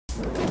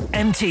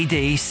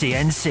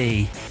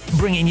MTDCNC,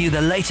 bringing you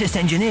the latest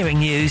engineering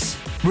news,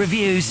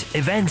 reviews,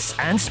 events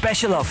and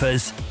special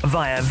offers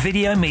via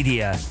video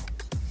media.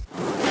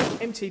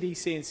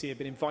 MTDCNC have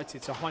been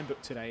invited to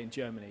Hainbuch today in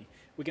Germany.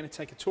 We're going to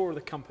take a tour of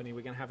the company,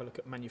 we're going to have a look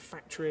at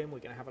manufacturing, we're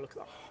going to have a look at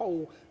the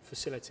whole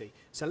facility.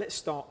 So let's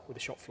start with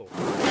the shop floor.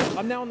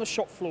 I'm now on the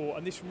shop floor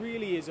and this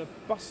really is a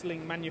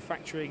bustling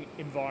manufacturing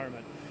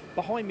environment.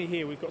 Behind me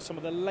here we've got some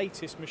of the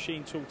latest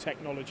machine tool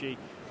technology,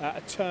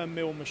 a turn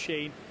mill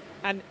machine,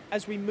 and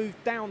as we move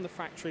down the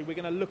factory we're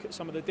going to look at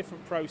some of the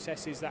different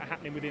processes that are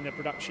happening within the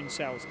production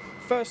cells.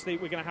 Firstly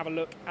we're going to have a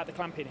look at the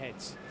clamping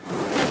heads.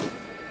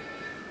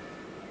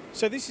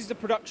 So this is the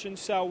production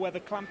cell where the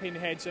clamping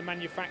heads are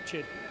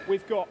manufactured.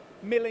 We've got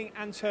milling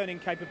and turning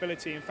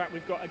capability. In fact,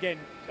 we've got, again,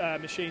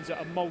 machines that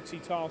are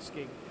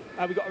multitasking.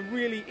 We've got a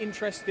really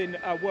interesting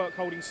work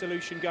holding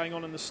solution going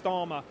on in the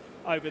Starmer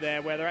over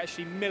there, where they're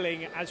actually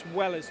milling as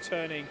well as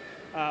turning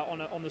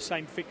on the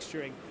same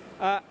fixturing.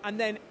 And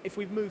then if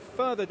we move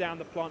further down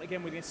the plant,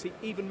 again, we're going to see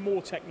even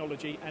more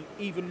technology and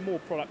even more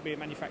product being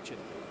manufactured.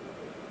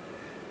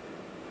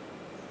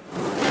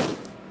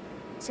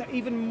 So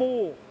even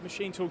more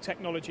machine tool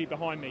technology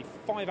behind me,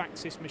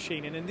 5-axis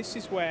machining, and this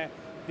is where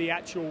the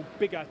actual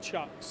bigger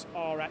chucks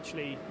are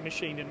actually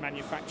machined and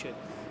manufactured.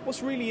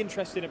 What's really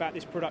interesting about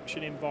this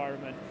production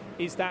environment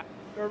is that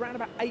there are around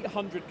about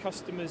 800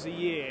 customers a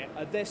year.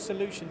 Their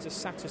solutions are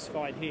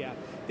satisfied here.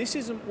 This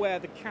isn't where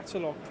the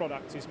catalogue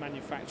product is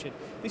manufactured.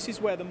 This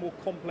is where the more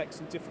complex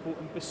and difficult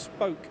and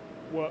bespoke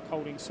work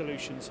holding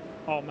solutions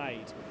are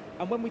made.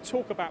 And when we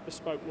talk about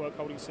bespoke work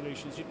holding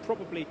solutions, you'd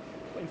probably,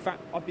 in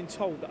fact, I've been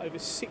told that over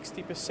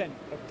 60%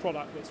 of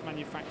product that's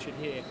manufactured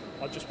here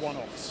are just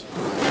one-offs.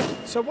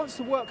 So once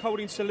the work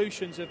holding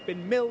solutions have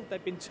been milled,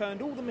 they've been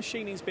turned, all the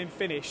machining's been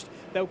finished,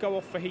 they'll go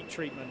off for heat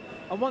treatment.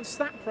 And once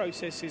that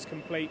process is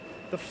complete,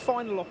 the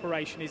final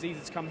operation is either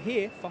to come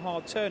here for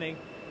hard turning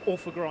or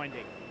for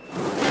grinding.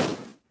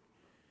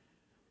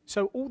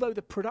 So although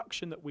the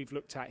production that we've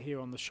looked at here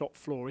on the shop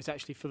floor is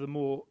actually for the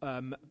more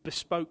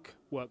bespoke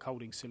work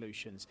holding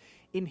solutions,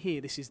 in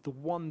here this is the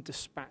one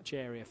dispatch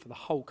area for the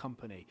whole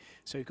company.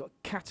 So you've got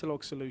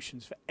catalogue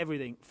solutions for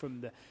everything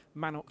from the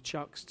Marbach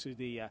chucks to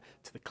the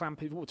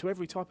clamping, to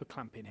every type of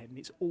clamping head, and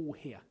it's all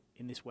here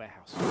in this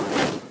warehouse.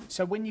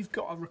 So when you've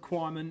got a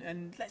requirement,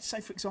 and let's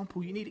say for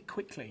example you need it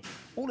quickly,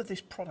 all of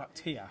this product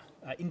here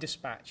in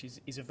dispatch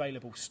is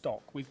available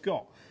stock. We've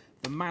got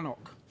the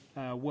Marbach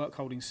work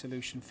holding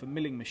solution for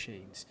milling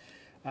machines.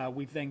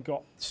 We've then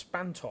got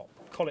span top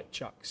collet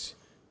chucks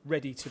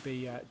ready to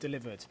be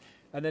delivered,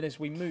 and then as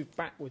we move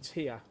backwards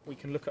here we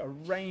can look at a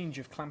range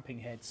of clamping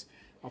heads.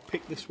 I'll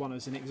pick this one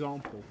as an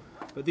example,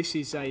 but this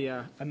is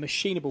a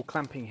machinable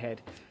clamping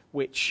head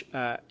which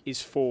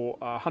is for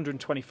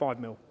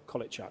 125mm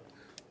collet chuck.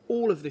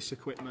 All of this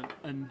equipment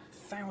and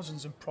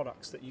thousands of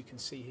products that you can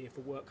see here for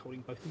work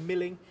holding, both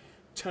milling,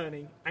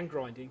 turning and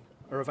grinding,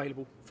 are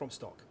available from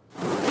stock.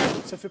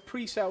 So for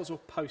pre-sales or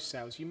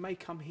post-sales, you may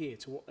come here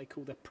to what they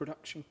call their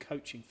production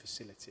coaching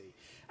facility.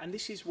 And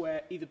this is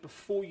where either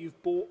before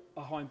you've bought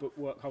a Hainbuch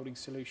work holding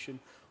solution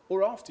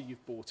or after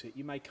you've bought it,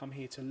 you may come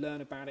here to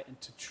learn about it and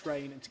to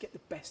train and to get the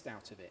best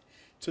out of it.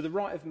 To the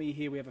right of me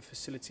here, we have a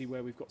facility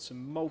where we've got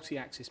some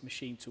multi-axis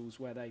machine tools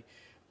where they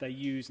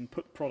use and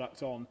put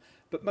product on.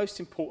 But most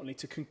importantly,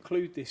 to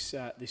conclude this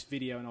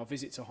video and our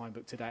visit to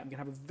Hainbuch today, I'm going to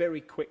have a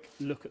very quick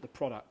look at the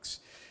products.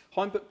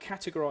 Hainbuch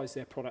categorise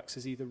their products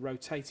as either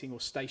rotating or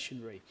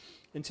stationary.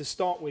 And to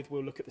start with,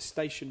 we'll look at the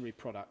stationary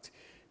product.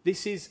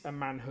 This is a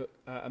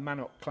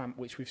Marbach clamp,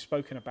 which we've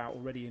spoken about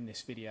already in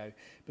this video.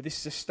 But this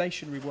is a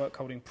stationary work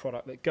holding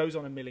product that goes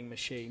on a milling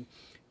machine.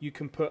 You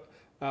can put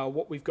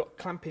what we've got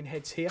clamping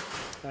heads here,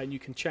 and you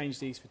can change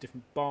these for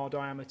different bar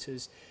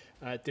diameters,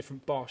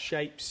 different bar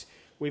shapes.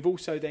 We've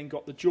also then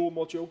got the jaw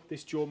module.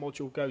 This jaw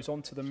module goes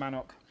onto the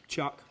Marbach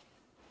chuck,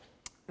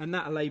 and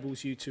that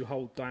enables you to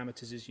hold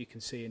diameters, as you can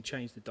see, and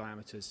change the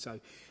diameters. So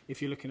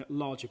if you're looking at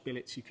larger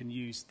billets, you can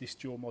use this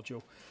jaw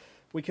module.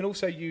 We can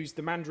also use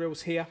the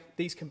mandrills here.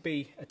 These can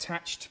be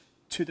attached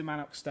to the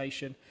Marbach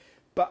station,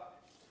 but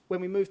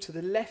when we move to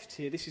the left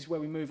here, this is where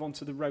we move on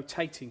to the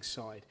rotating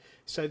side.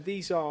 So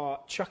these are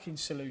chucking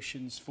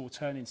solutions for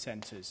turning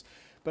centres,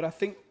 but I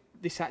think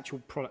this actual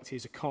product here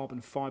is a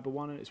carbon fibre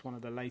one, and it's one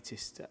of the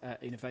latest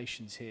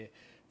innovations here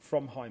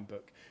from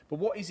Hainbuch. But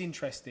what is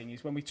interesting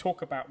is when we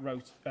talk about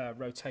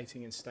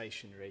rotating and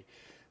stationary,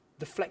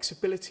 the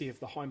flexibility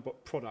of the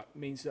Hainbuch product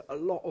means that a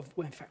lot of,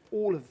 well, in fact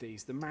all of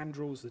these, the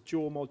mandrels, the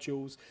jaw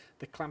modules,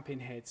 the clamping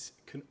heads,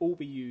 can all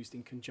be used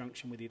in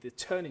conjunction with either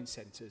turning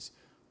centres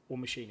or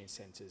machining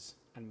centres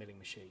and milling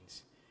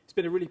machines. It's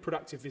been a really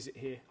productive visit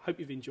here. Hope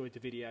you've enjoyed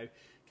the video. You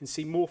can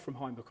see more from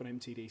Hainbuch on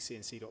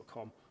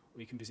mtdcnc.com, or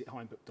you can visit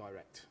Hainbuch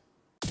direct.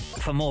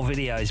 For more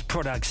videos,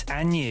 products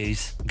and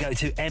news, go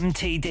to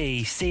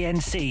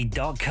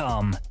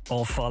mtdcnc.com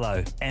or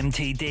follow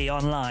MTD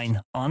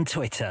Online on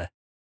Twitter.